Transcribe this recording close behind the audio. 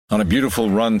On a beautiful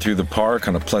run through the park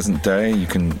on a pleasant day, you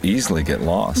can easily get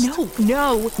lost.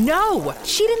 No!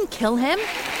 She didn't kill him.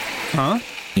 Huh?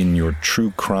 In your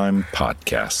true crime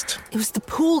podcast. It was the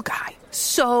pool guy.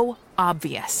 So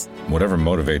obvious. Whatever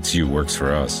motivates you works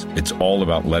for us. It's all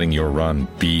about letting your run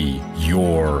be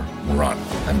your run.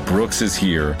 And Brooks is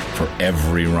here for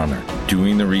every runner,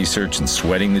 doing the research and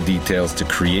sweating the details to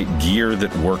create gear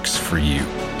that works for you.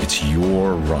 It's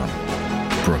your run.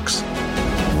 Brooks,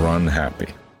 run happy.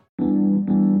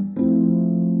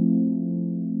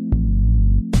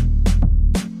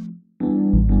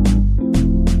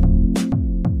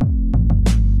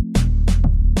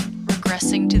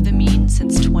 Regressing to the mean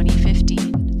since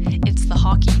 2015, it's the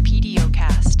Hockey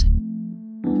PDO-cast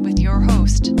with your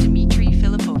host, Dmitry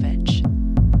Filipovich.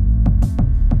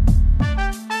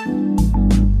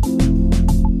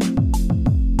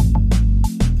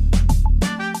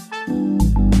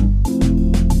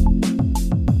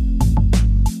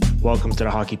 Welcome to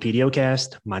the Hockey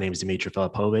PDO-cast. My name is Dmitry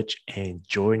Filipovich, and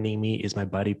joining me is my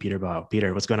buddy, Peter Bau.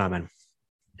 Peter, what's going on, man?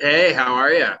 Hey, how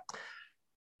are you?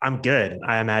 I'm good.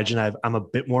 I imagine I'm a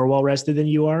bit more well-rested than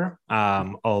you are,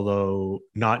 although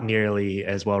not nearly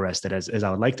as well-rested as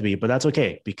I would like to be, but that's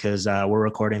okay because we're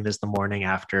recording this the morning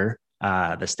after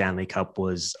the Stanley Cup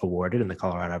was awarded and the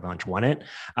Colorado Avalanche won it.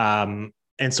 And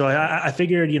so I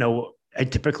figured, I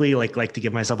typically like to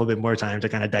give myself a bit more time to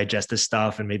kind of digest this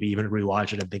stuff and maybe even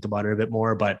rewatch it and think about it a bit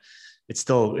more, but it's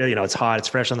still, it's hot, it's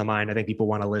fresh on the mind. I think people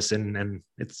want to listen, and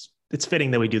it's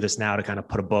fitting that we do this now to kind of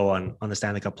put a bow on the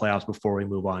Stanley Cup playoffs before we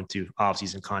move on to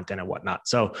off-season content and whatnot.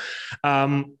 So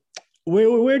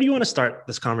where do you want to start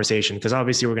this conversation? Because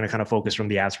obviously we're going to kind of focus from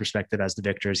the Avs perspective as the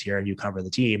victors here, and you cover the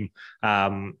team.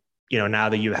 Now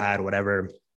that you had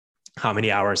how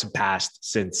many hours have passed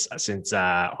since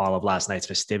all of last night's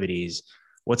festivities,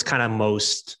 what's kind of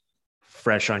most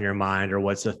fresh on your mind, or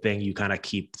what's the thing you kind of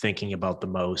keep thinking about the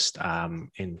most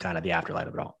in kind of the afterlife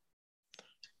of it all?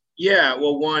 Yeah,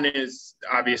 well, one is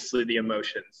obviously the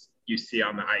emotions you see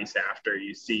on the ice after.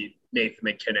 You see Nathan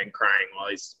MacKinnon crying while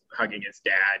he's hugging his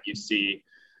dad. You see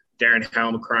Darren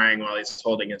Helm crying while he's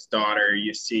holding his daughter.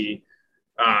 You see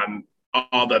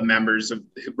all the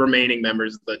remaining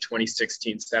members of the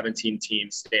 2016-17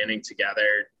 team standing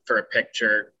together for a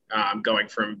picture, going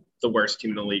from the worst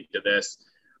team in the league to this.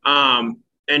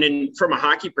 And from a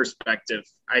hockey perspective,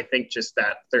 I think just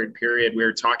that third period, we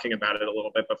were talking about it a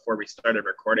little bit before we started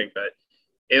recording, but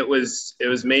it was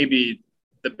maybe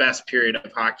the best period of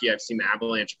hockey I've seen the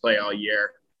Avalanche play all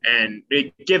year. And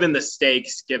given the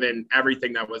stakes, given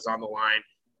everything that was on the line,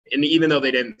 and even though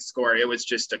they didn't score, it was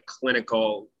just a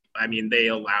clinical. They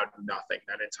allowed nothing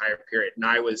that entire period. And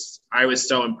I was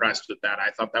so impressed with that.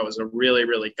 I thought that was a really,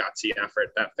 really gutsy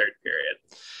effort, that third period.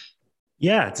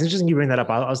 Yeah, it's interesting you bring that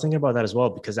up. I was thinking about that as well,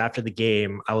 because after the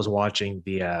game, I was watching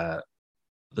the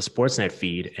Sportsnet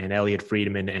feed, and Elliot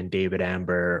Friedman and David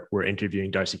Amber were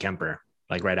interviewing Darcy Kemper,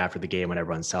 like right after the game when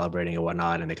everyone's celebrating and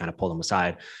whatnot, and they kind of pulled him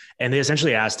aside. And they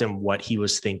essentially asked him what he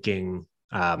was thinking,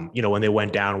 when they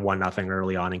went down 1-0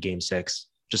 early on in Game 6,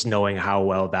 just knowing how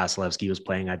well Vasilevsky was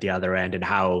playing at the other end, and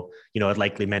how, it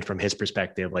likely meant from his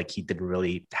perspective, like he didn't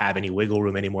really have any wiggle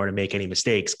room anymore to make any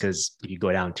mistakes. Cause if you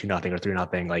go down 2-0 or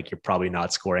 3-0, like you're probably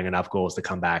not scoring enough goals to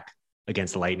come back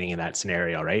against the Lightning in that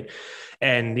scenario. Right.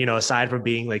 And, aside from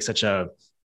being like such a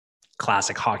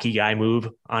classic hockey guy move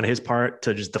on his part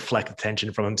to just deflect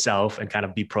attention from himself and kind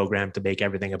of be programmed to make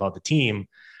everything about the team.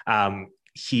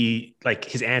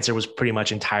 His answer was pretty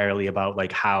much entirely about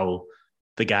like how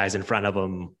the guys in front of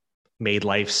him made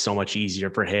life so much easier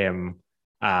for him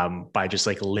by just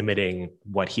like limiting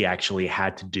what he actually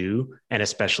had to do. And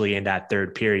especially in that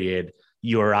third period,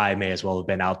 you or I may as well have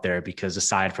been out there, because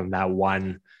aside from that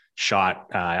one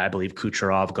shot, I believe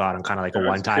Kucherov got on kind of like a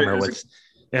one-timer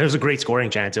it was a great scoring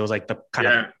chance. It was like the kind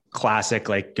of classic,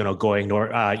 going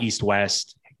north,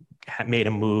 east-west, made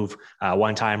him move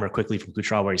one-timer quickly from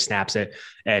Kucherov where he snaps it.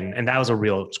 And that was a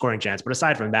real scoring chance. But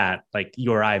aside from that, like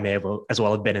you or I may have as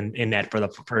well have been in net for the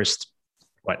first,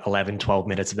 11, 12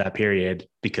 minutes of that period,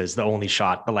 because the only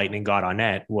shot the Lightning got on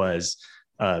net was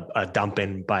a dump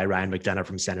in by Ryan McDonough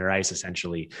from center ice,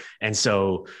 essentially. And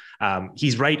so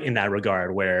he's right in that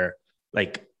regard, where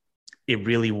like it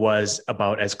really was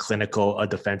about as clinical a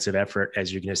defensive effort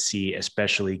as you're going to see,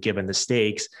 especially given the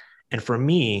stakes. And for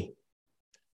me,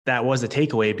 that was the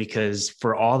takeaway, because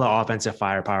for all the offensive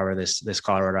firepower this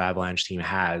Colorado Avalanche team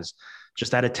has,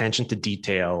 just that attention to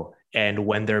detail, and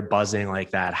when they're buzzing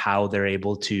like that, how they're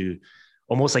able to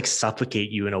almost like suffocate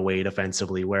you in a way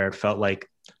defensively, where it felt like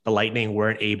the Lightning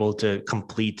weren't able to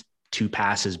complete 2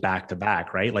 passes back to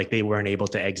back, right? Like they weren't able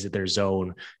to exit their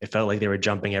zone. It felt like they were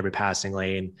jumping every passing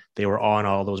lane. They were on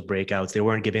all those breakouts. They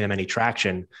weren't giving them any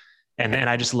traction. And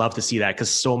I just love to see that, because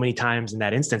so many times in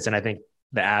that instance, and I think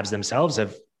the Avs themselves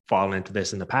have fallen into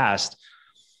this in the past,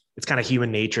 it's kind of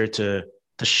human nature to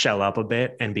shell up a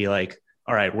bit and be like,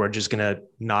 all right, we're just going to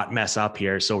not mess up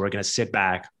here. So we're going to sit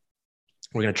back.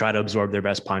 We're going to try to absorb their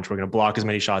best punch. We're going to block as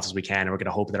many shots as we can. And we're going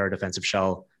to hope that our defensive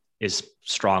shell is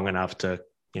strong enough to,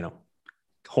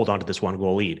 hold on to this 1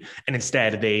 goal lead. And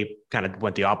instead they kind of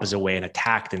went the opposite way and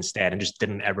attacked instead, and just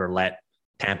didn't ever let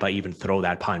Tampa even throw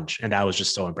that punch. And that was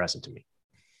just so impressive to me.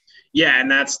 Yeah. And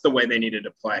that's the way they needed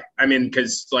to play. I mean,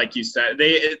 cause like you said,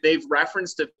 they've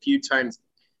referenced a few times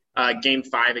game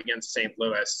 5 against St.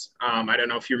 Louis. I don't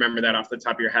know if you remember that off the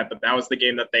top of your head, but that was the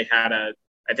game that they had a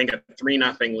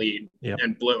 3-0 lead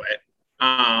and blew it.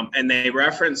 And they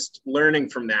referenced learning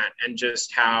from that and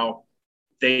just how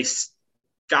they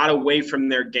got away from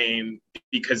their game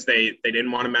because they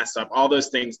didn't want to mess up, all those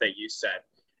things that you said.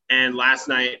 And last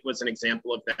night was an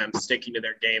example of them sticking to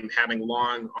their game, having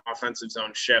long offensive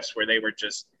zone shifts where they were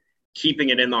just keeping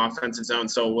it in the offensive zone.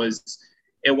 So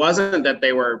it wasn't that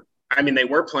they were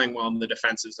playing well in the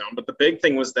defensive zone, but the big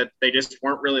thing was that they just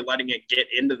weren't really letting it get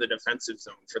into the defensive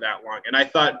zone for that long. And I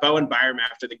thought Bowen Byram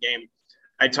after the game,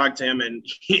 I talked to him and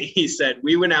he said,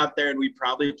 we went out there and we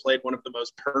probably played one of the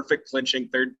most perfect clinching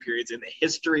third periods in the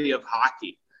history of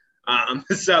hockey.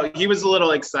 So he was a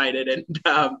little excited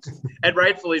and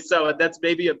rightfully so. And that's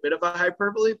maybe a bit of a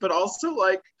hyperbole, but also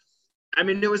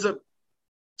it was a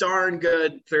darn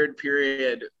good third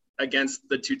period against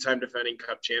the 2-time defending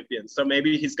Cup champions. So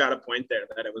maybe he's got a point there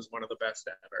that it was one of the best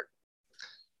ever.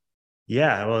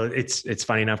 Yeah, well, it's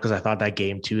funny enough because I thought that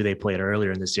game 2 they played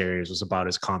earlier in the series was about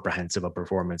as comprehensive a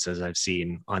performance as I've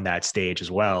seen on that stage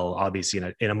as well. Obviously,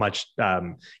 in a much,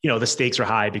 the stakes are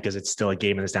high because it's still a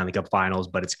game in the Stanley Cup Finals,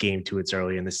 but it's game 2. It's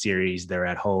early in the series. They're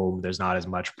at home. There's not as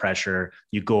much pressure.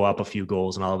 You go up a few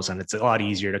goals, and all of a sudden, it's a lot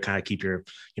easier to kind of keep your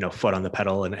foot on the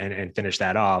pedal and finish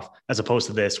that off, as opposed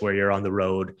to this where you're on the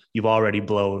road. You've already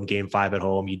blown game 5 at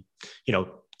home.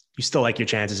 You still like your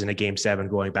chances in a game 7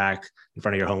 going back in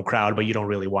front of your home crowd, but you don't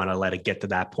really want to let it get to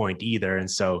that point either.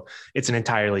 And so it's an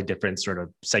entirely different sort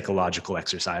of psychological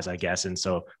exercise, I guess. And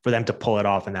so for them to pull it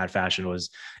off in that fashion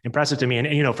was impressive to me.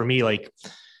 And for me,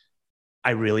 I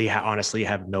really honestly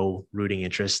have no rooting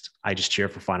interest. I just cheer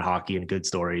for fun hockey and good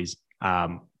stories.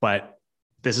 But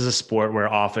this is a sport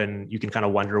where often you can kind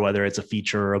of wonder whether it's a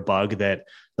feature or a bug that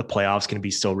the playoffs can be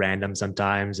so random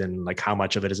sometimes, and how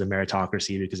much of it is a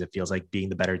meritocracy, because it feels like being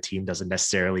the better team doesn't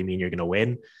necessarily mean you're going to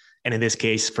win. And in this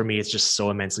case, for me, it's just so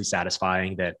immensely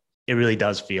satisfying that it really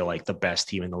does feel like the best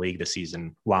team in the league this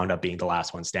season wound up being the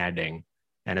last one standing.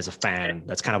 And as a fan,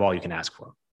 that's kind of all you can ask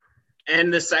for.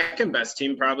 And the second best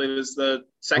team probably was the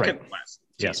second last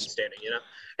team standing,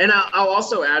 And I'll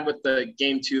also add with the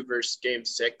game 2 versus game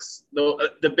 6,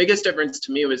 the biggest difference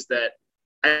to me was that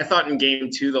I thought in game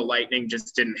 2, the Lightning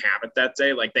just didn't have it that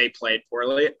day. They played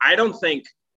poorly. I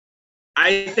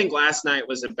think last night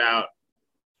was about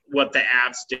what the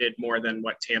Avs did more than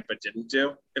what Tampa didn't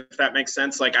do, if that makes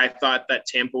sense. I thought that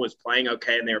Tampa was playing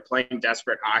okay and they were playing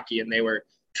desperate hockey and they were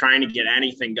trying to get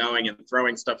anything going and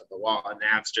throwing stuff at the wall, and the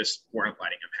Avs just weren't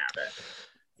letting them have it.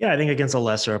 Yeah, I think against a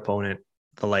lesser opponent,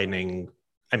 the Lightning,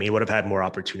 would have had more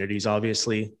opportunities,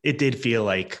 obviously. It did feel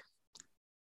like,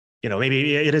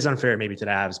 maybe it is unfair maybe to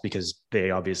the Avs because they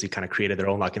obviously kind of created their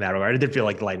own luck in that regard. It did feel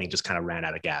like the Lightning just kind of ran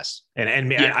out of gas.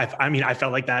 I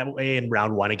felt like that way in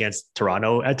round 1 against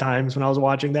Toronto at times when I was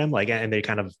watching them, and they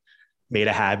kind of made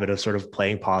a habit of sort of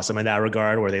playing possum in that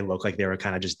regard, where they look like they were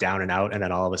kind of just down and out. And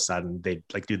then all of a sudden they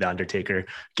do the Undertaker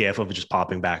gif of just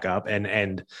popping back up.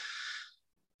 And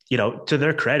to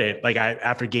their credit,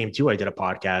 after game 2, I did a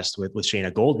podcast with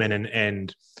Shayna Goldman,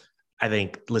 and I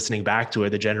think listening back to it,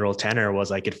 the general tenor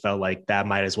was it felt like that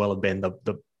might as well have been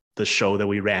the show that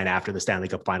we ran after the Stanley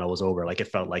Cup final was over. It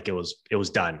felt like it was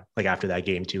done. After that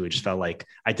game 2, it just felt like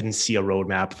I didn't see a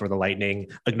roadmap for the Lightning,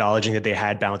 acknowledging that they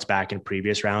had bounced back in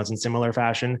previous rounds in similar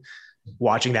fashion.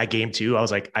 Watching that game 2, I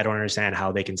was like, I don't understand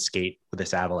how they can skate with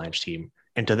this Avalanche team.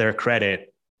 And to their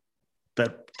credit,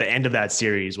 the end of that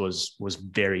series was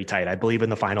very tight. I believe in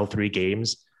the final 3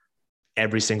 games,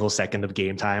 every single second of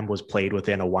game time was played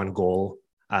within a 1-goal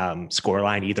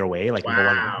scoreline either way.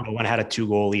 No one had a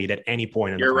 2-goal lead at any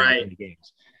point in the final 3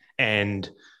 games. And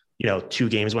 2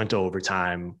 games went to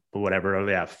overtime, but whatever.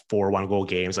 Yeah, 4 1-goal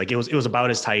games. It was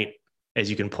about as tight as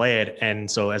you can play it.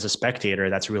 And so as a spectator,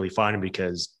 that's really fun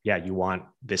because you want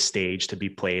this stage to be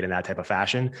played in that type of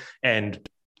fashion. And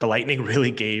the Lightning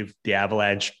really gave the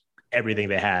Avalanche everything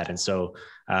they had. And so,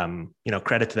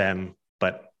 credit to them,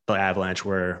 but the Avalanche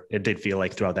were, it did feel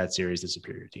like throughout that series, the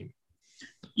superior team.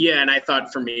 Yeah, and I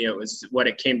thought for me, it was what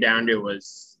it came down to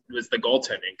was the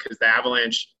goaltending, because the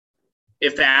Avalanche,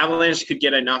 if the Avalanche could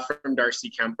get enough from Darcy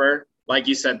Kemper, like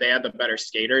you said, they had the better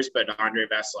skaters, but Andrei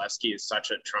Vasilevsky is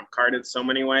such a trump card in so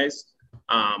many ways.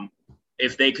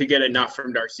 If they could get enough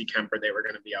from Darcy Kemper, they were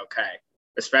going to be okay,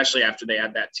 especially after they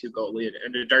had that 2-goal lead.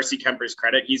 And to Darcy Kemper's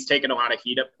credit, he's taken a lot of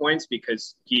heat at points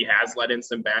because he has let in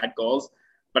some bad goals.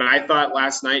 But I thought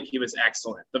last night he was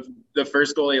excellent. The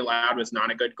first goal he allowed was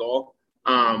not a good goal,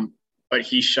 but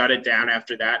he shut it down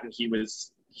after that, and he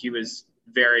was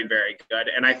very, very good.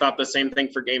 And I thought the same thing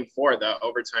for Game 4, the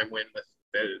overtime win with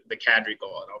the Kadri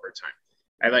goal in overtime.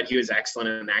 I thought he was excellent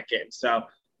in that game. So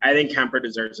I think Kemper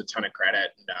deserves a ton of credit.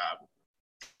 And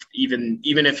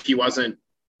even if he wasn't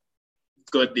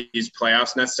good these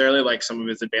playoffs necessarily, like some of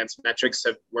his advanced metrics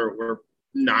were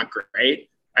not great,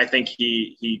 I think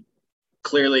he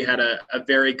clearly had a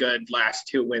very good last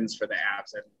 2 wins for the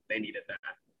Avs, and they needed that.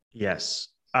 Yes.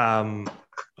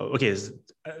 Okay.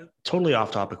 Totally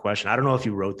off topic question. I don't know if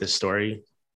you wrote this story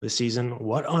this season.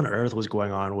 What on earth was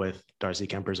going on with Darcy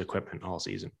Kemper's equipment all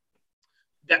season?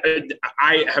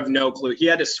 I have no clue. He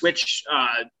had to switch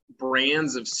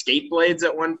brands of skate blades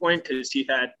at one point because he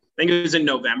had, I think it was in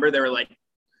November, there were like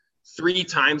 3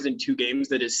 times in 2 games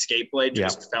that his skate blade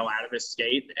just fell out of his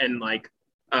skate. And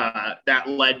that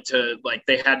led to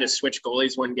they had to switch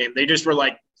goalies one game. They just were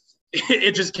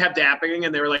it just kept happening.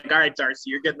 And they were like, all right, Darcy,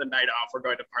 you're getting the night off. We're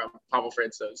going to Pavel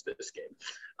Francouz this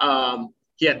game.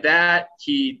 He had that.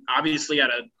 He obviously had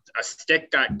a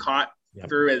stick got caught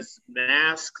through his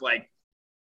mask.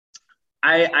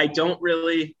 I don't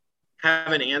really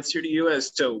have an answer to you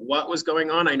as to what was going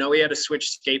on. I know he had to switch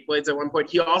skate blades at one point.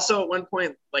 He also at one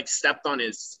point stepped on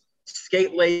his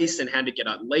skate lace and had to get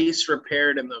a lace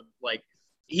repaired. And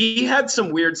he had some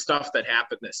weird stuff that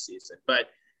happened this season. But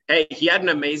hey, he had an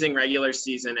amazing regular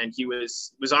season, and he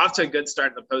was off to a good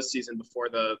start in the postseason before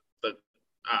the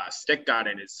stick got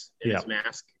in his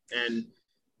mask and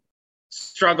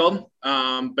struggled.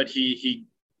 But he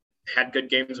had good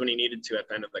games when he needed to at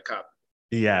the end of the cup.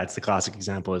 Yeah, it's the classic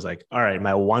example is all right,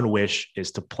 my one wish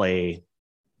is to play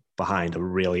behind a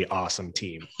really awesome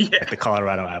team like the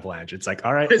Colorado Avalanche. It's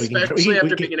all right. Especially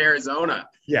after being in Arizona.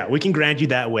 Yeah, we can grant you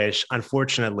that wish.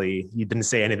 Unfortunately, you didn't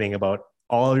say anything about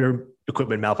all of your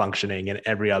equipment malfunctioning and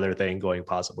every other thing going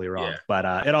possibly wrong. Yeah.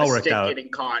 But it all worked out.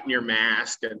 Getting caught in your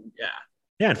mask and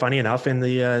Yeah, and funny enough, in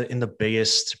the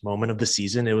biggest moment of the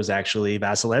season, it was actually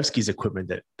Vasilevsky's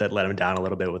equipment that let him down a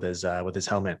little bit with his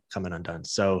helmet coming undone.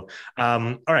 So,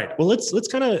 all right, well, let's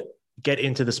kind of get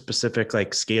into the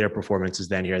specific skater performances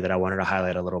then here that I wanted to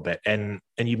highlight a little bit. And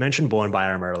you mentioned Bowen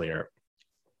Byram earlier.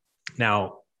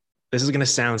 Now, this is going to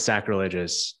sound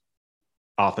sacrilegious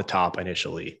off the top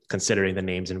initially, considering the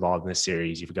names involved in this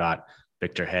series. You've got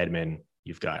Victor Hedman,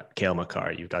 you've got Cale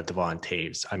Makar, you've got Devon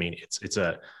Taves. I mean, it's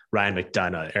a Ryan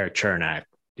McDonough, Eric Chernak,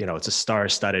 it's a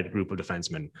star-studded group of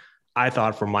defensemen. I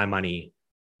thought for my money,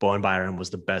 Bowen Byram was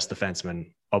the best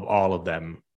defenseman of all of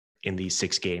them in these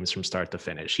 6 games from start to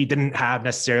finish. He didn't have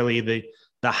necessarily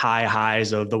the high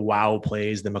highs of the wow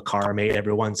plays that Makar made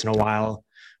every once in a while.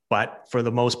 But for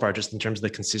the most part, just in terms of the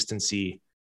consistency,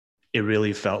 it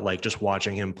really felt like just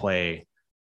watching him play,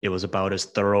 it was about as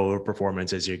thorough a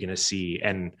performance as you're going to see.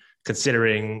 And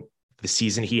considering the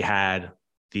season he had,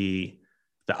 the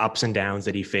ups and downs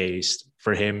that he faced,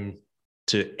 for him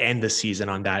to end the season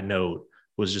on that note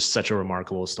was just such a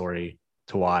remarkable story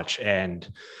to watch. And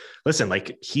listen,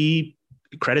 he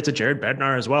credit to Jared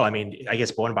Bednar as well. I mean, I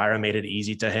guess Bowen Byram made it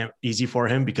easy for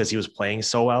him because he was playing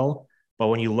so well. But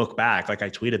when you look back, I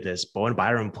tweeted this, Bowen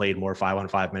Byram played more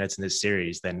 5-on-5 minutes in this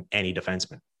series than any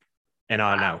defenseman. And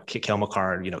now Cale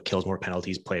Makar, kills more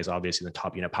penalties, plays obviously the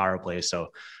top unit power play. So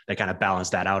they kind of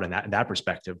balanced that out in that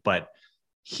perspective. But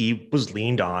he was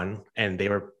leaned on, and they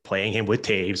were playing him with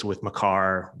Taves, with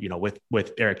Makar,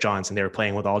 with Eric Johnson. They were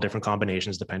playing with all different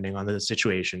combinations depending on the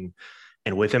situation.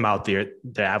 And with him out there,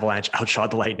 the Avalanche outshot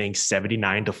the Lightning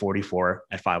 79-44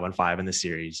 at 5-on-5 in the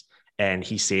series. And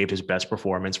he saved his best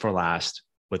performance for last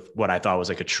with what I thought was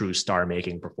a true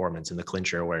star-making performance in the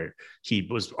clincher, where he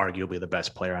was arguably the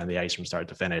best player on the ice from start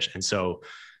to finish. And so,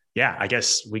 yeah, I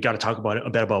guess we got to talk a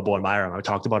bit about Bowen Byram. I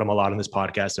talked about him a lot on this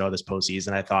podcast throughout this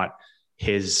postseason. I thought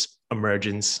his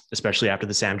emergence, especially after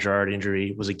the Sam Girard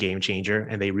injury, was a game changer,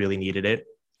 and they really needed it.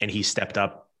 And he stepped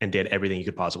up and did everything you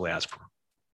could possibly ask for.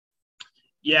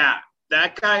 Yeah,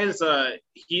 that guy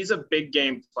he's a big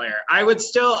game player. I would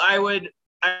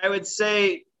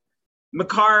say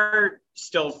Makar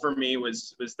still for me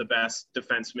was the best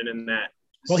defenseman in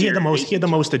Well, he had the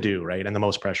most to do, right? And the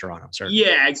most pressure on him, certainly.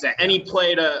 Yeah, exactly. And he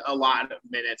played a lot of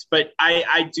minutes. But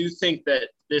I do think that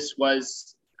this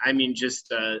was, I mean,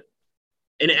 just an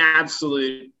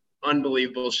absolute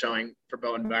unbelievable showing for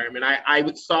Bowen Byram. I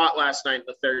thought last night in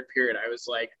the third period, I was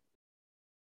like,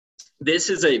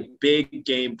 this is a big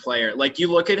game player. Like,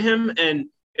 you look at him, and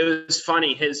it was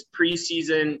funny. His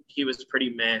preseason, he was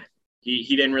pretty meh.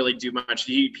 He didn't really do much.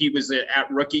 He was at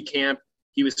rookie camp.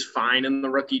 He was fine in the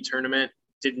rookie tournament.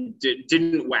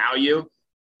 Didn't wow you.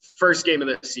 First game of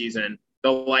the season,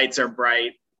 the lights are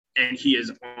bright, and he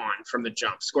is on from the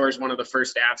jump. Scores one of the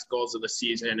first Avs goals of the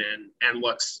season and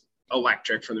looks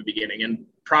electric from the beginning, and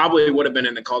probably would have been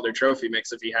in the Calder Trophy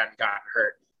mix if he hadn't gotten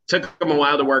hurt. Took him a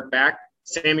while to work back.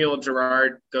 Samuel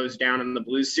Girard goes down in the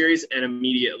Blues series, and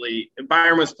immediately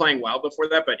Byram was playing well before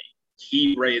that, but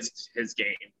he raised his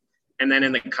game. And then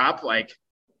in the Cup, like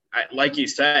you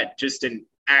said, just an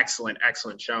excellent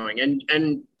showing.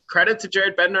 And credit to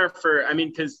Jared Bednar for, I mean,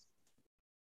 because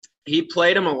he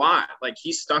played him a lot. Like,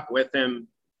 he stuck with him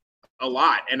a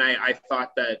lot. And I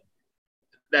thought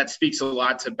that speaks a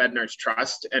lot to Bednar's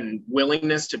trust and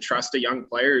willingness to trust a young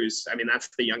player who's, I mean, that's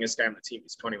the youngest guy on the team.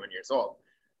 He's 21 years old.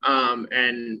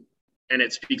 And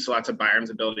it speaks a lot to Byram's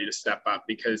ability to step up,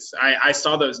 because I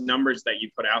saw those numbers that you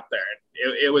put out there.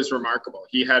 It was remarkable.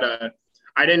 He had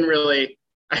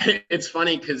it's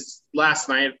funny because last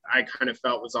night I kind of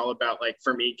felt was all about, like,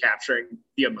 for me, capturing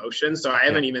the emotion. So I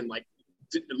haven't even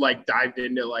like dived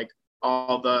into like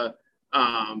all the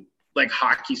like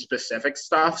hockey specific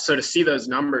stuff. So to see those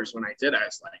numbers when I did, I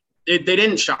was like, they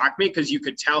didn't shock me because you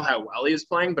could tell how well he was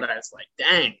playing, but I was like,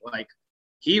 dang, like,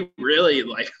 he really,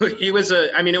 like, it was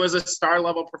a star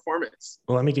level performance.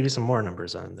 Well, let me give you some more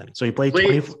numbers on then. So he played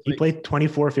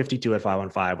 24-52 at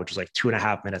 5-on-5, which was like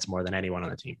 2.5 minutes more than anyone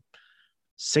on the team.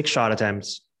 6 shot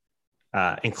attempts,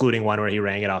 including one where he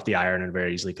rang it off the iron and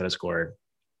very easily could have scored.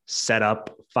 Set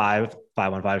up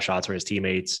 5-on-5 shots for his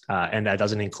teammates. And that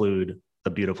doesn't include the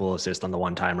beautiful assist on the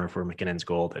one-timer for McKinnon's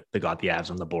goal that got the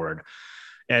Avs on the board.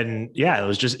 And yeah,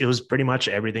 it was pretty much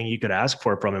everything you could ask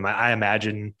for from him. I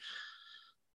imagine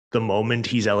the moment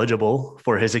he's eligible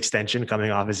for his extension coming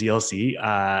off his ELC,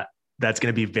 that's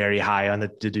going to be very high on the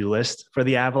to-do list for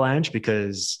the Avalanche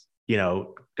because,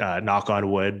 knock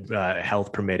on wood,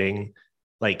 health permitting,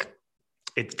 like,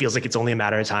 it feels like it's only a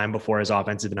matter of time before his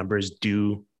offensive numbers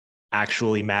do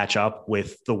actually match up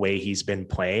with the way he's been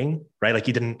playing, right? Like,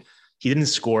 he didn't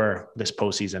score this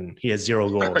postseason. He has 0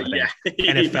 goals. Yeah.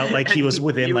 And it felt like he was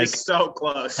within so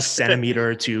close, a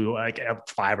centimeter to like a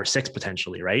 5 or 6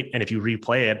 potentially. Right. And if you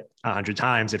replay it 100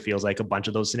 times, it feels like a bunch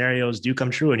of those scenarios do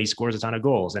come true and he scores a ton of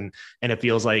goals. And it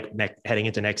feels like heading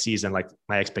into next season, like,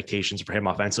 my expectations for him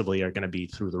offensively are going to be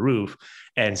through the roof.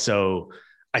 And so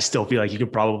I still feel like you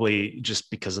could probably, just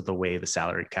because of the way the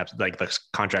salary caps, like the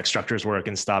contract structures work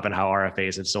and stuff, and how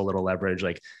RFAs have so little leverage,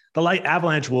 like the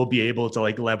Avalanche will be able to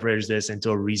like leverage this into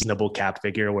a reasonable cap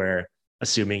figure where,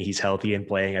 assuming he's healthy and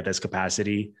playing at this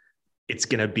capacity, it's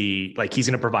going to be like, he's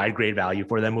going to provide great value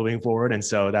for them moving forward. And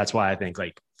so that's why I think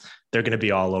like they're going to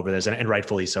be all over this, and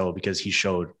rightfully so, because he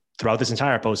showed throughout this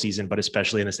entire postseason, but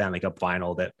especially in the Stanley Cup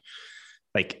final, that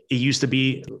like it used to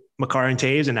be Makar and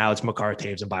Taves, and now it's Makar,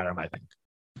 Taves, and Byram, I think.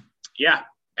 Yeah.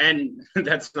 And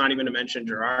that's not even to mention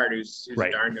Girard, who's right.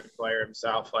 A darn good player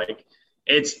himself. Like,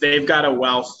 they've got a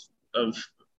wealth of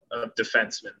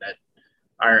defensemen that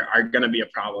are going to be a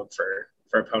problem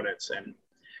for opponents.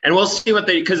 And we'll see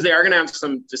because they are going to have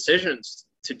some decisions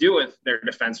to do with their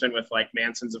defensemen, with like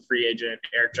Manson's a free agent.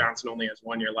 Eric Johnson only has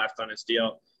 1 year left on his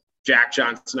deal. Jack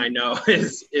Johnson, I know,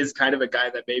 is kind of a guy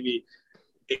that maybe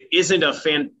isn't a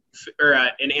fan or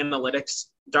an analytics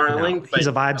darling. No, he's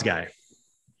a vibes guy.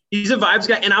 He's a vibes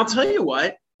guy. And I'll tell you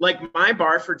what, like, my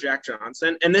bar for Jack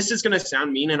Johnson, and this is going to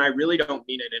sound mean, and I really don't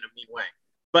mean it in a mean way,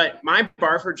 but my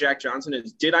bar for Jack Johnson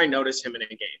is, did I notice him in a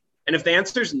game? And if the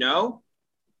answer is no,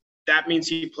 that means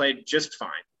he played just fine.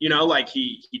 Like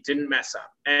he didn't mess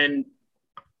up. And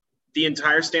the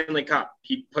entire Stanley Cup,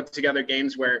 he put together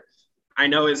games where I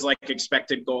know his like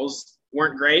expected goals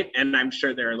weren't great. And I'm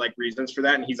sure there are like reasons for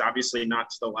that. And he's obviously not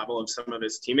to the level of some of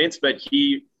his teammates, but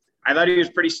I thought he was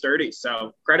pretty sturdy.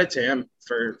 So credit to him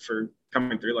for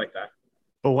coming through like that.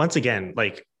 But once again,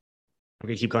 like, I'm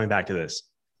going to keep going back to this.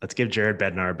 Let's give Jared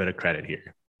Bednar a bit of credit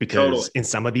here, because in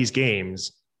some of these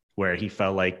games where he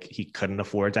felt like he couldn't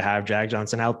afford to have Jack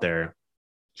Johnson out there,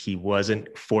 he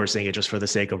wasn't forcing it just for the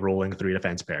sake of rolling 3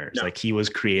 defense pairs. No. Like, he was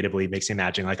creatively mixing and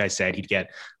matching. Like I said, he'd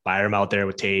get Byram out there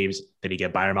with Taves, then he'd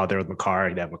get Byram out there with Makar,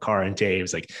 he'd have Makar and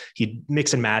Taves. Like, he'd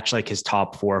mix and match like his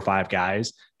top 4 or 5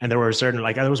 guys. And there were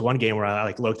there was one game where I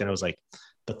like looked and it was like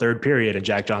the third period and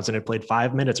Jack Johnson had played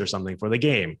 5 minutes or something for the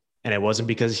game. And it wasn't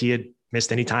because he had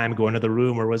missed any time going to the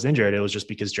room or was injured. It was just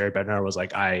because Jared Bednar was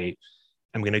like, I'm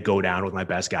going to go down with my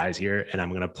best guys here, and I'm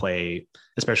going to play,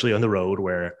 especially on the road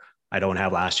where I don't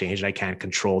have last change and I can't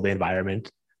control the environment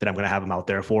that I'm going to have him out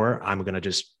there for. I'm going to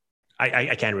just,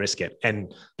 I can't risk it.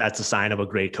 And that's a sign of a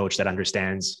great coach that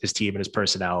understands his team and his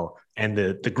personnel and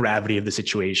the gravity of the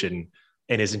situation,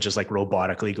 and isn't just like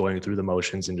robotically going through the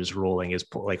motions and just rolling his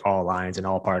like all lines and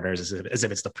all partners as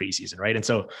if it's the preseason. Right. And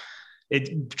so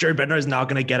Jared Bednar is not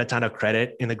going to get a ton of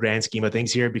credit in the grand scheme of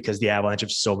things here, because the Avalanche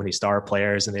have so many star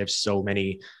players and they have so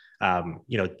many,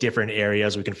 different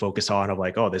areas we can focus on of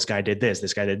like, oh, this guy did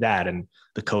this guy did that. And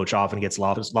the coach often gets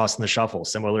lost in the shuffle,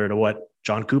 similar to what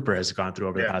John Cooper has gone through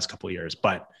over the past couple of years.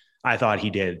 But I thought he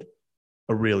did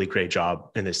a really great job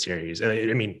in this series.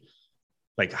 I mean,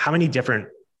 like, how many different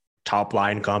top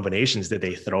line combinations did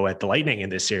they throw at the Lightning in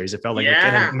this series? It felt like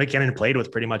McKinnon played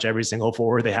with pretty much every single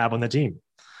forward they have on the team.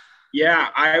 Yeah,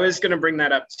 I was going to bring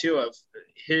that up too.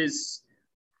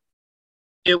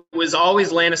 It was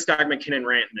always Landeskog, McKinnon,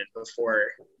 Rantanen before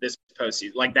this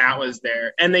postseason. Like, that was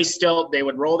there. And they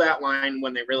would roll that line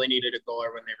when they really needed a goal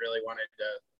or when they really wanted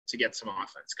to get some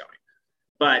offense going.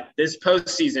 But this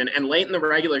postseason and late in the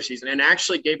regular season, and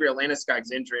actually Gabriel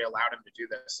Landeskog's injury allowed him to do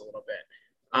this a little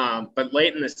bit. But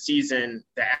late in the season,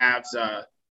 the Avs,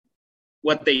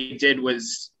 what they did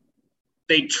was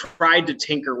they tried to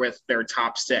tinker with their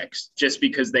top six just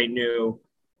because they knew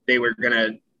they were going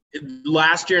to –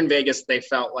 last year in Vegas, they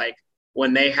felt like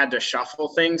when they had to shuffle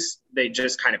things, they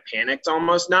just kind of panicked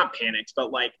almost. Not panicked,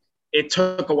 but like it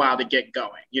took a while to get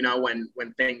going. You know,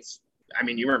 when things – I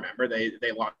mean, you remember they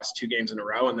lost 2 games in a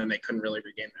row and then they couldn't really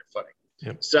regain their footing.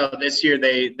 Yep. So this year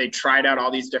they tried out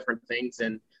all these different things,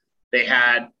 and they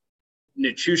had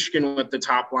Nichushkin with the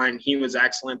top line. He was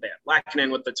excellent. They had Lehkonen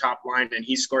with the top line, and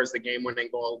he scores the game-winning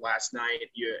goal last night.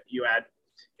 You had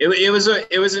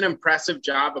it was an impressive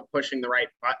job of pushing the right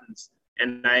buttons,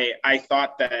 and I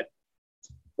thought that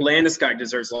Landeskog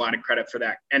deserves a lot of credit for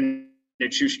that, and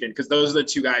Nichushkin, because those are the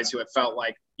 2 guys who have felt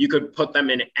like you could put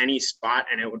them in any spot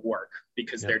and it would work,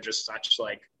 because they're just such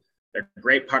like they're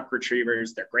great puck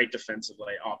retrievers, they're great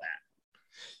defensively, all that.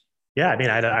 Yeah, I mean,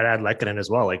 I'd add Lehkonen as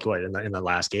well. Like, what, in the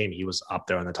last game, he was up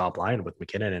there on the top line with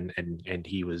McKinnon, and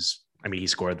he was. I mean, he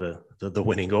scored the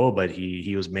winning goal, but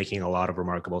he was making a lot of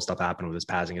remarkable stuff happen with his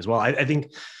passing as well. I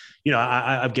think,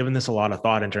 I've given this a lot of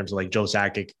thought in terms of like Joe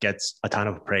Sakic gets a ton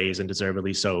of praise, and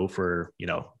deservedly so, for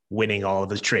winning all of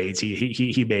his trades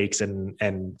he makes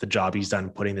and the job he's done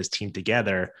putting this team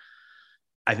together.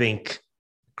 I think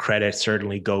credit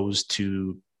certainly goes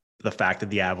to the fact that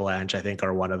the Avalanche, I think,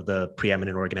 are one of the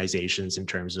preeminent organizations in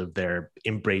terms of their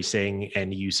embracing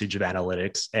and usage of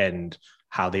analytics and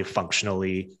how they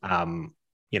functionally,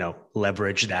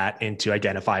 leverage that into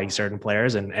identifying certain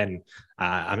players. And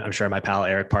I'm sure my pal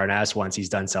Eric Parnas, once he's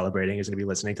done celebrating, is going to be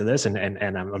listening to this. And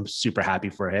I'm super happy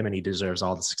for him, and he deserves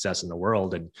all the success in the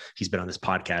world. And he's been on this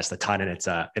podcast a ton in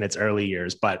its early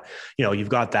years. But you've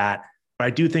got that. But I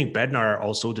do think Bednar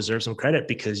also deserves some credit,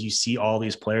 because you see all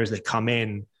these players that come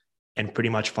in and pretty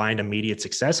much find immediate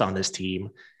success on this team.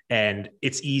 And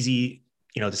it's easy,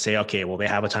 to say, okay, well, they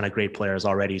have a ton of great players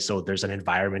already, so there's an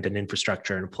environment and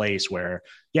infrastructure in place where,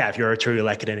 if you're Artturi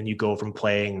Lehkonen and you go from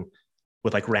playing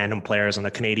with like random players on the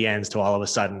Canadiens to all of a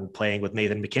sudden playing with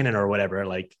Nathan McKinnon or whatever,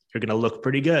 like, you're going to look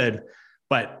pretty good.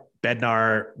 But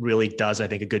Bednar really does, I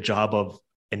think, a good job of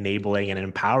enabling and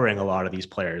empowering a lot of these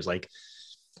players. Like,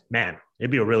 man, it'd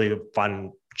be a really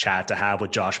fun chat to have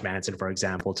with Josh Manson, for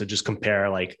example, to just compare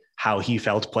like how he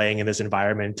felt playing in this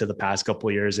environment to the past couple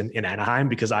of years in Anaheim,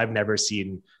 because I've never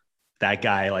seen that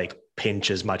guy like pinch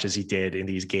as much as he did in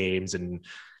these games and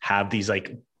have these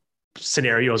like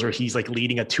scenarios where he's like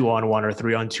leading a 2-on-1 or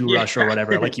 3-on-2 rush or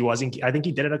whatever. Like, I think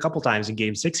he did it a couple times in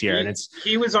game 6 here.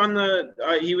 He was on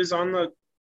the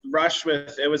rush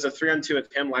with, it was a 3-on-2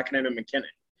 with him, Lehkonen, and McKinnon.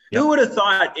 Yep. Who would have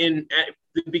thought at the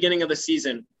beginning of the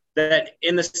season that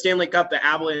in the Stanley Cup, the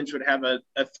Avalanche would have a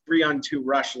 3-on-2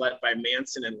 rush led by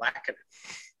Manson and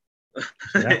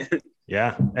Lehkonen?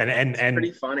 Yeah. And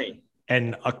pretty funny.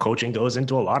 And coaching goes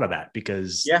into a lot of that,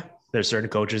 because there's certain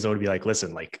coaches that would be like,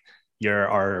 listen, like, you're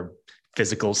our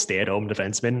physical stay-at-home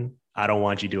defenseman. I don't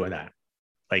want you doing that.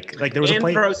 Like there was a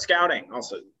play. Pro scouting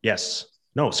also. Yes.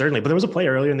 No, certainly. But there was a play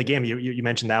earlier in the game. You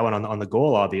mentioned that one on the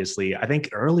goal, obviously. I think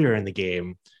earlier in the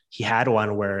game, he had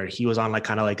one where he was on like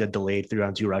kind of like a delayed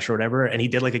 3-on-2 rush or whatever. And he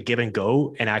did like a give and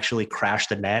go and actually crashed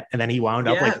the net. And then he wound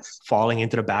up like falling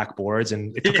into the backboards,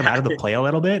 and it took him out of the play a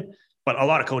little bit. But a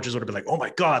lot of coaches would have been like, oh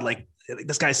my God, like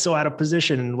this guy's so out of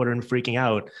position, and would have been freaking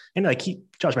out. And like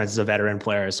Josh Manson's a veteran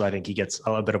player, so I think he gets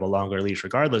a bit of a longer leash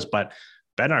regardless. But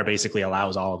Bednar basically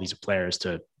allows all of these players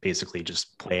to basically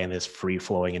just play in this free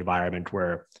flowing environment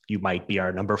where you might be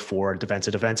our number 4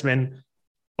 defenseman,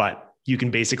 but you can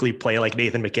basically play like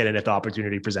Nathan McKinnon if the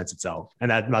opportunity presents itself.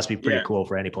 And that must be pretty cool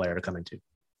for any player to come into.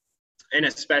 And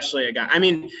especially a guy, I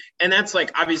mean, and that's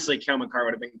like, obviously Cale Makar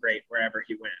would have been great wherever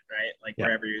he went, right? Like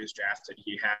wherever he was drafted,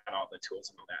 he had all the tools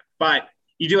and all that. But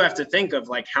you do have to think of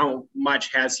like, how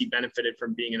much has he benefited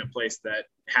from being in a place that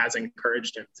has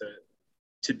encouraged him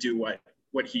to do what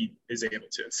he is able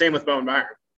to. Same with Bowen Byram.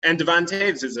 And Devon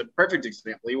Toews is a perfect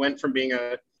example. He went from being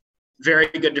a very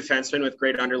good defenseman with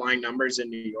great underlying numbers in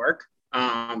New York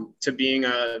to being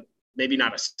maybe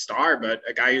not a star, but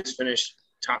a guy who's finished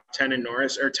top 10 in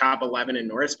Norris or top 11 in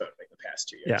Norris voting the past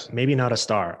 2 years. Yeah, maybe not a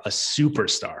star, a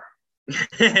superstar.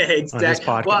 Exactly.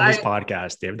 On this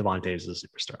podcast, Devon Toews is a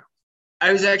superstar.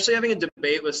 I was actually having a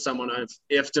debate with someone on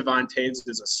if Devon Toews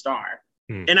is a star.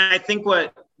 And I think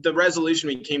what the resolution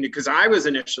we came to, because I was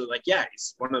initially like, yeah,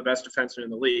 he's one of the best defensemen in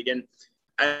the league. And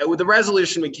the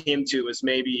resolution we came to was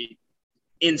maybe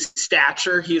in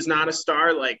stature, he's not a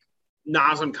star. Like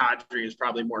Nazem Kadri is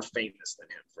probably more famous than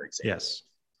him, for example. Yes.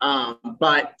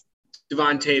 But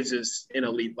Devon Toews is an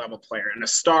elite level player and a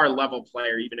star level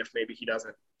player, even if maybe he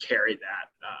doesn't carry that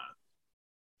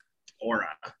aura.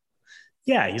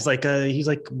 Yeah, he's like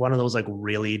one of those like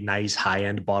really nice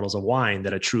high-end bottles of wine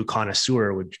that a true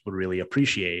connoisseur would really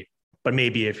appreciate. But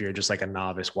maybe if you're just like a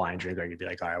novice wine drinker, you'd be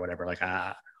like, all right, whatever. Like,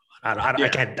 I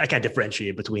can't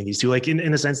differentiate between these two. Like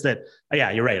in the sense that, yeah,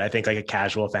 you're right. I think like a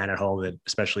casual fan at home that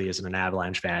especially isn't an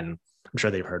Avalanche fan, I'm sure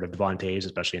they've heard of Devon Toews,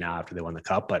 especially now after they won the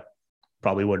cup, but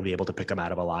probably wouldn't be able to pick him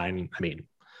out of a line. I mean,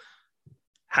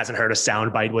 hasn't heard a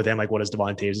sound bite with him. Like, what does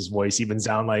Devon Toews' voice even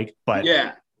sound like? But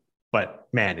yeah. But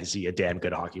man, is he a damn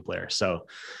good hockey player. So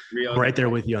I'm right there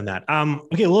with you on that.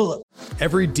 Okay, well,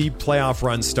 every deep playoff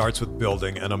run starts with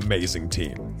building an amazing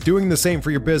team. Doing the same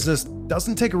for your business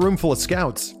doesn't take a room full of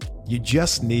scouts. You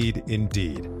just need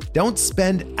Indeed. Don't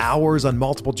spend hours on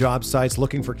multiple job sites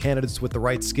looking for candidates with the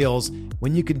right skills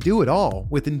when you can do it all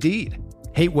with Indeed.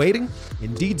 Hate waiting?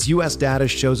 Indeed's US data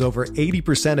shows over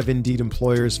 80% of Indeed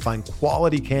employers find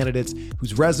quality candidates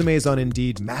whose resumes on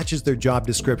Indeed matches their job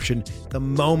description the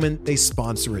moment they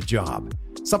sponsor a job.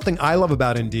 Something I love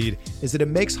about Indeed is that it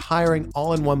makes hiring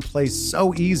all in one place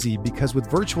so easy because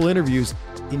with virtual interviews,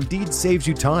 Indeed saves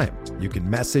you time. You can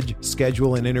message,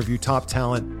 schedule, and interview top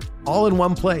talent all in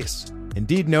one place.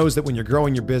 Indeed knows that when you're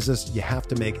growing your business, you have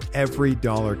to make every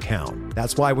dollar count.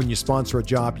 That's why when you sponsor a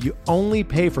job, you only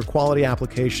pay for quality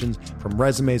applications from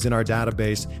resumes in our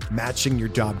database matching your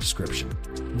job description.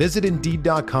 Visit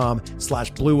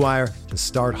Indeed.com/Blue Wire to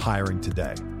start hiring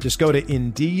today. Just go to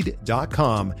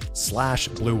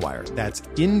Indeed.com/Blue Wire. That's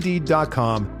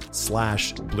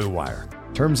Indeed.com/Blue Wire.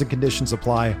 Terms and conditions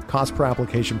apply. Cost per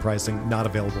application pricing not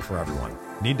available for everyone.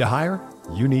 Need to hire?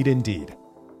 You need Indeed.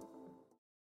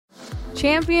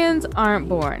 Champions aren't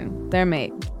born, they're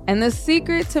made. And the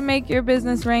secret to make your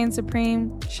business reign supreme?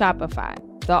 Shopify,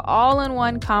 the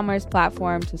all-in-one commerce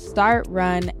platform to start,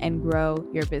 run, and grow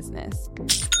your business.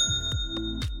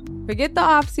 Forget the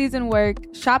off-season work,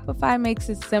 Shopify makes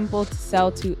it simple to sell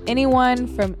to anyone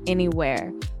from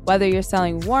anywhere. Whether you're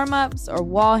selling warm-ups or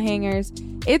wall hangers,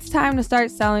 it's time to start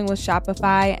selling with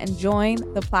Shopify and join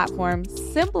the platform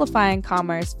simplifying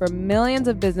commerce for millions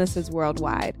of businesses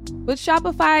worldwide. With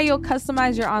Shopify, you'll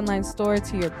customize your online store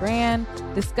to your brand,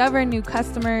 discover new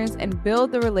customers, and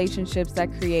build the relationships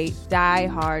that create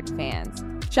die-hard fans.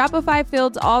 Shopify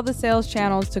fields all the sales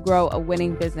channels to grow a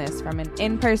winning business, from an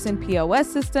in-person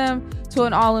POS system to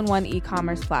an all-in-one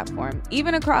e-commerce platform,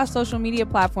 even across social media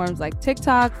platforms like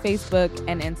TikTok, Facebook,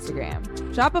 and Instagram.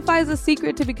 Shopify is the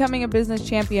secret to becoming a business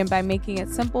champion by making it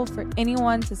simple for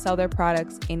anyone to sell their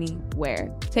products anywhere,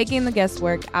 taking the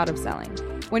guesswork out of selling.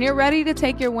 When you're ready to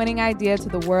take your winning idea to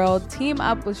the world, team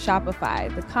up with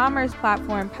Shopify, the commerce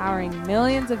platform powering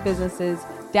millions of businesses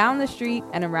down the street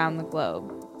and around the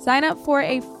globe. Sign up for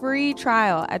a free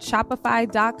trial at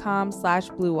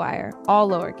shopify.com/Blue Wire, all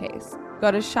lowercase. Go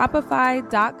to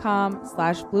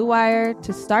shopify.com/Blue Wire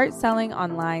to start selling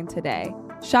online today.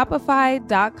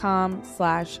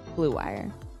 Shopify.com/Blue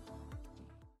Wire.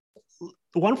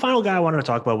 The one final guy I wanted to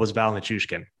talk about was Val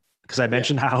Nichushkin, because I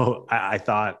mentioned how I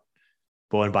thought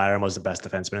Bowen Byram was the best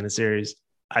defenseman in the series.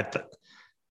 I thought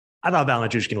Val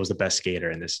Nichushkin was the best skater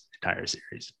in this entire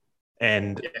series.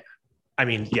 And I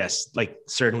mean, yes, like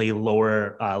certainly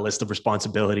lower list of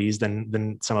responsibilities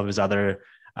than some of his other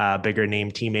bigger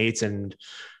name teammates. And,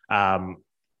 I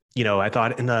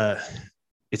thought in the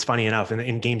it's funny enough,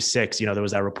 in game 6, there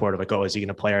was that report of like, oh, is he going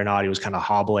to play or not? He was kind of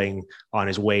hobbling on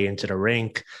his way into the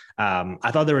rink.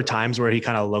 I thought there were times where he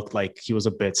kind of looked like he was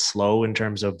a bit slow in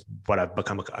terms of what I've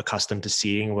become accustomed to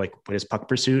seeing, like with his puck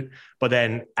pursuit. But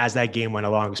then as that game went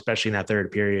along, especially in that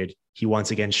third period, he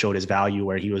once again showed his value,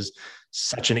 where he was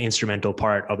such an instrumental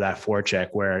part of that forecheck,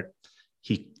 where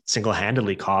he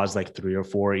single-handedly caused like 3 or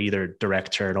 4 either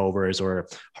direct turnovers or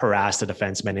harassed the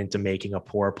defenseman into making a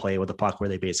poor play with the puck, where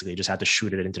they basically just had to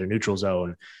shoot it into the neutral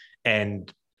zone.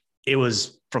 And it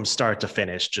was from start to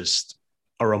finish just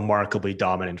a remarkably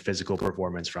dominant physical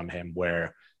performance from him,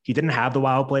 where he didn't have the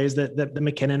wild plays that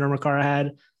McKinnon or Makar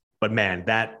had. But man,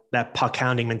 that puck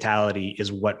hounding mentality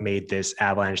is what made this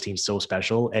Avalanche team so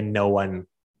special. And no one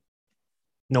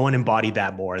embodied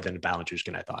that more than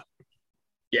Balanchushkin, I thought.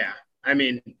 Yeah. I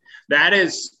mean, that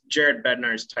is Jared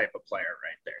Bednar's type of player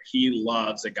right there. He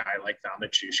loves a guy like Val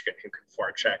Nichushkin who can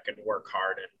forecheck and work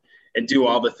hard and do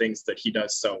all the things that he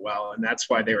does so well. And that's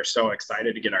why they were so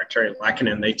excited to get Arturi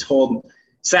Lehkonen. They told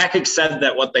Sakic said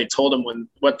that what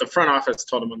the front office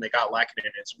told him when they got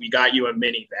Lehkonen is, we got you a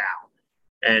mini Val.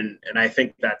 And I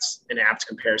think that's an apt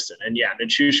comparison. And yeah,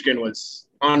 Nichushkin was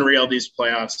unreal these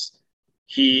playoffs.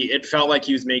 It felt like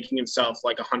he was making himself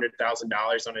like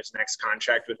 $100,000 on his next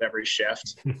contract with every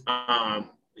shift.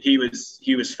 He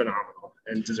was phenomenal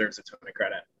and deserves a ton of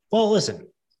credit. Well, listen,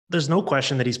 there's no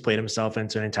question that he's played himself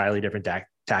into an entirely different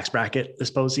tax bracket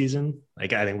this postseason.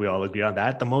 Like, I think we all agree on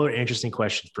that. The more interesting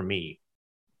question for me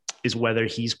is whether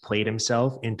he's played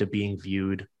himself into being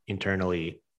viewed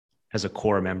internally as a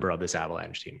core member of this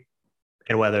Avalanche team,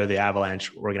 and whether the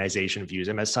Avalanche organization views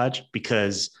him as such.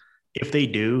 Because if they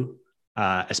do,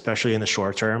 especially in the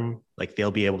short term, like,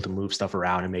 they'll be able to move stuff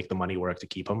around and make the money work to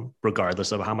keep him,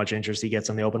 regardless of how much interest he gets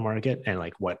on the open market and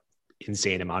like what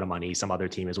insane amount of money some other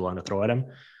team is willing to throw at him.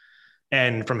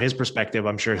 And from his perspective,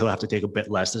 I'm sure he'll have to take a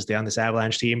bit less to stay on this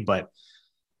Avalanche team, but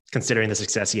considering the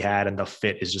success he had, and the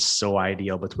fit is just so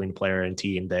ideal between player and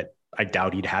team, that I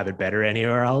doubt he'd have it better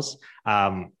anywhere else.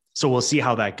 So we'll see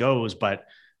how that goes. But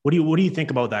what do you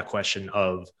think about that question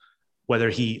of whether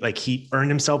he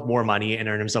earned himself more money and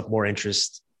earned himself more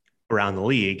interest around the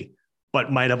league,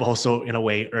 but might have also in a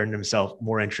way earned himself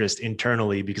more interest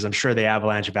internally, because I'm sure the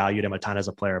Avalanche valued him a ton as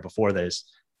a player before this,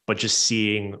 but just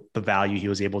seeing the value he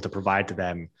was able to provide to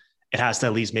them, it has to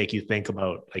at least make you think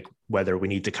about like whether we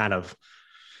need to kind of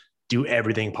do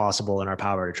everything possible in our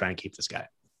power to try and keep this guy.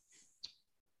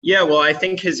 Yeah, well, I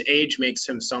think his age makes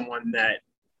him someone that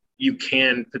you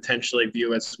can potentially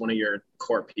view as one of your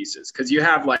core pieces. Because you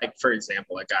have, like, for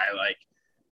example, a guy like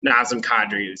Nazem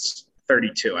Kadri, who's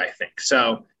 32, I think.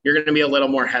 So you're going to be a little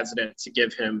more hesitant to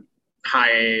give him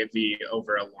high AAV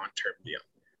over a long-term deal.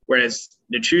 Whereas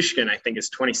Nichushkin, I think, is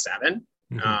 27.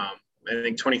 Mm-hmm. I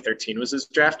think 2013 was his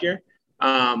draft year.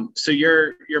 So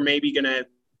you're maybe going to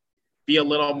be a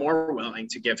little more willing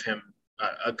to give him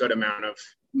a good amount of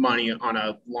money on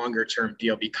a longer-term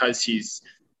deal because he's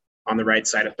on the right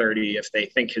side of 30, if they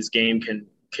think his game can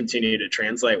continue to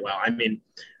translate well. I mean,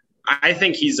 I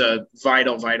think he's a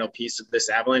vital piece of this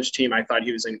Avalanche team. I thought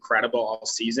he was incredible all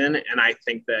season, and I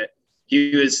think that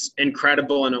he was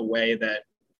incredible in a way that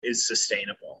is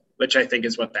sustainable, which I think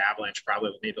is what the Avalanche probably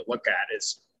will need to look at,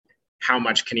 is how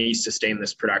much can he sustain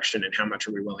this production and how much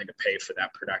are we willing to pay for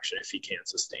that production if he can't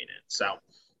sustain it. So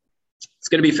it's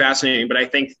going to be fascinating, but I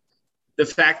think the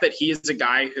fact that he is a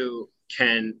guy who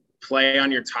can play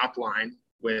on your top line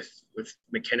with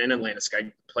McKinnon and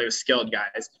Landeskog, play with skilled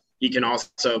guys. He can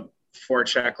also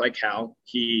forecheck like hell.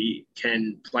 He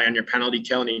can play on your penalty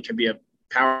kill, and he can be a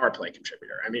power play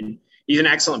contributor. I mean, he's an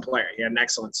excellent player. He had an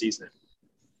excellent season.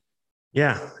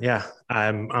 Yeah.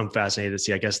 I'm fascinated to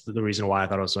see. I guess the reason why I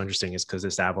thought it was so interesting is because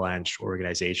this Avalanche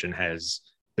organization has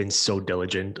been so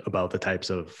diligent about the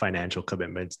types of financial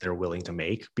commitments they're willing to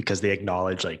make, because they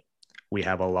acknowledge, like, we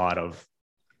have a lot of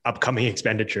upcoming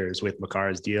expenditures with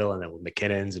Makar's deal and then with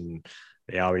McKinnon's, and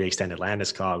they already extended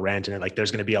Landeskog, Rantanen. Like, there's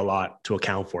going to be a lot to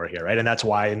account for here, right? And that's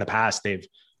why in the past they've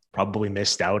probably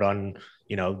missed out on,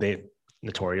 they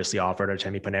notoriously offered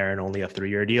Artemi Panarin only a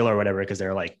 3-year deal or whatever, because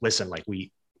they're like, listen, like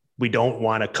we don't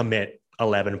want to commit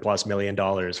 $11+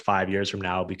 million 5 years from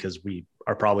now, because we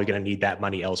are probably going to need that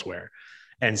money elsewhere.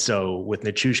 And so with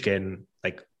Nichushkin,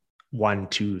 like 1,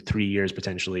 2, 3 years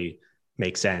potentially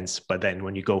makes sense. But then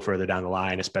when you go further down the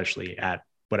line, especially at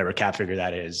whatever cap figure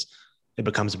that is, it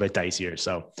becomes a bit dicier.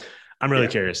 So I'm really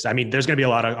curious. I mean, there's going to be a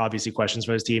lot of obviously questions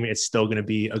for this team. It's still going to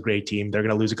be a great team. They're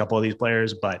going to lose a couple of these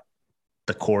players, but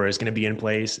the core is going to be in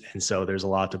place. And so there's a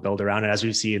lot to build around. And as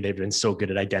we've seen, they've been so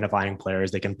good at identifying players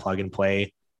they can plug and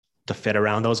play to fit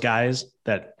around those guys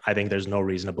that I think there's no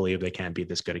reason to believe they can't be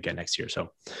this good again next year.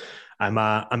 So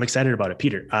I'm excited about it.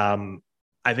 Peter,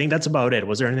 I think that's about it.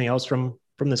 Was there anything else from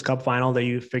this Cup final that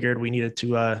you figured we needed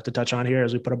to touch on here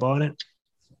as we put a bow on it?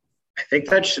 I think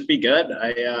that should be good.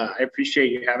 I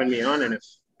appreciate you having me on. And if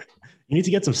you need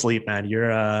to get some sleep, man,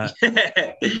 you're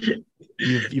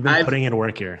you've been putting in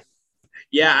work here.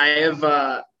 Yeah, I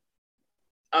have.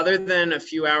 Other than a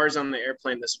few hours on the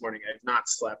airplane this morning, I've not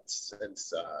slept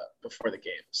since before the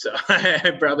game. So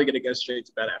I'm probably going to go straight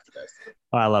to bed after this.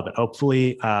 Oh, I love it.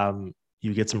 Hopefully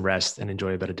you get some rest and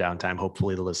enjoy a bit of downtime.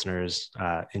 Hopefully the listeners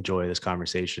enjoy this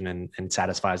conversation and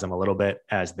satisfies them a little bit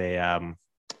as they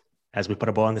as we put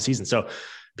a bow on the season. So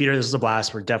Peter, this is a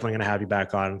blast. We're definitely going to have you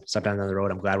back on sometime down the road.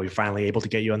 I'm glad we were finally able to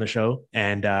get you on the show,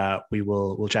 and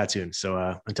we'll chat soon.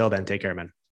 So until then, take care,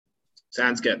 man.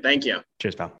 Sounds good. Thank you.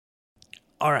 Cheers, pal.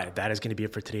 All right, that is going to be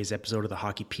it for today's episode of the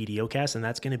Hockey PDOcast, and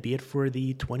that's going to be it for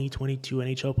the 2022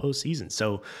 NHL postseason.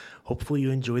 So hopefully you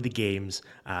enjoyed the games.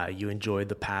 You enjoyed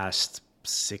the past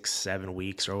 6-7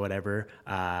 weeks or whatever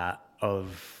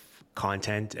of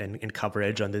content and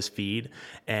coverage on this feed,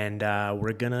 and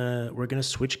we're gonna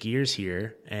switch gears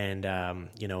here, and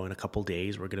in a couple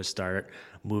days we're gonna start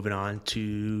moving on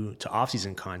to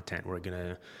off-season content. We're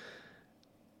gonna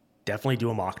definitely do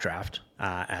a mock draft,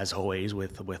 as always,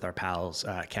 with our pals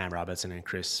Cam Robinson and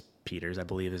Chris Peters. I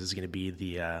believe this is going to be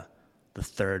the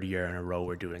third year in a row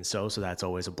we're doing so that's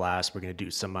always a blast. We're going to do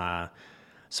some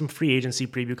free agency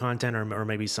preview content, or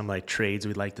maybe some like trades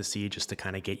we'd like to see, just to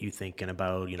kind of get you thinking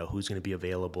about who's going to be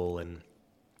available and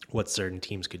what certain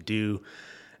teams could do,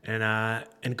 and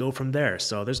go from there.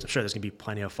 So I'm sure there's going to be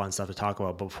plenty of fun stuff to talk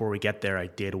about. But before we get there, I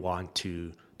did want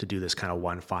to do this kind of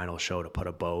one final show to put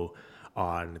a bow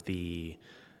on the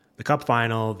Cup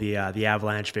final, the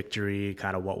Avalanche victory,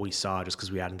 kind of what we saw, just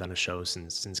because we hadn't done a show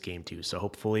since Game 2. So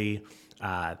hopefully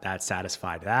that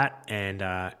satisfied that, and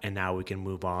now we can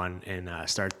move on and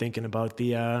start thinking about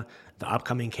the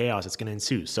upcoming chaos that's going to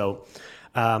ensue. So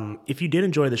if you did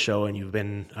enjoy the show and you've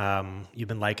been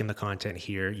liking the content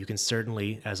here, you can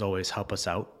certainly, as always, help us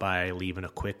out by leaving a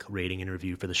quick rating and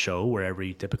review for the show wherever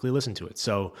you typically listen to it.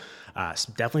 So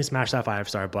definitely smash that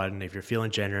 5-star button if you're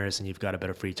feeling generous and you've got a bit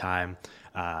of free time.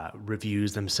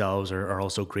 Reviews themselves are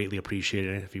also greatly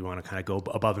appreciated if you want to kind of go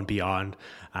above and beyond.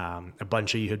 A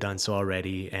bunch of you have done so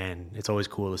already, and it's always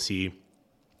cool to see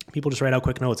people just write out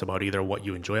quick notes about either what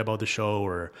you enjoy about the show,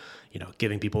 or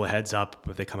giving people a heads up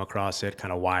if they come across it,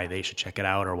 kind of why they should check it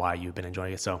out or why you've been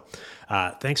enjoying it. So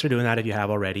thanks for doing that if you have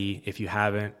already. If you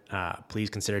haven't, please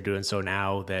consider doing so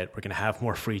now that we're going to have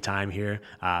more free time here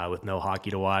with no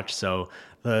hockey to watch. So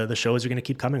the shows are going to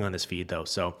keep coming on this feed, though.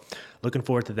 So looking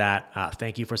forward to that.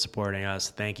 Thank you for supporting us.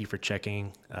 Thank you for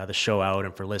checking the show out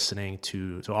and for listening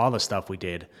to all the stuff we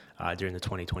did during the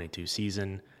 2022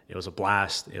 season. It was a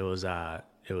blast. It was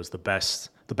the best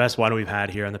one we've had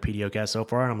here on the PDOcast so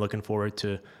far, and I'm looking forward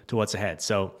to what's ahead.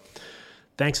 So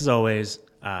thanks as always.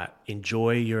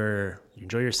 Enjoy your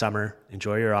summer,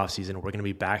 enjoy your off season. We're going to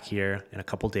be back here in a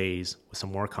couple days with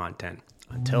some more content.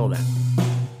 Until then.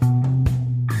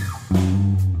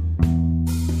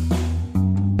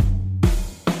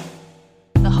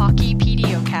 The Hockey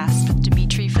PDOcast with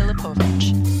Dmitry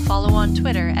Filipovich. Follow on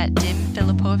Twitter at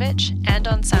DimFilipovich and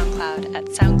on SoundCloud at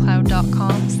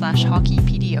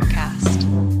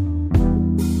soundcloud.com/hockeypdocast.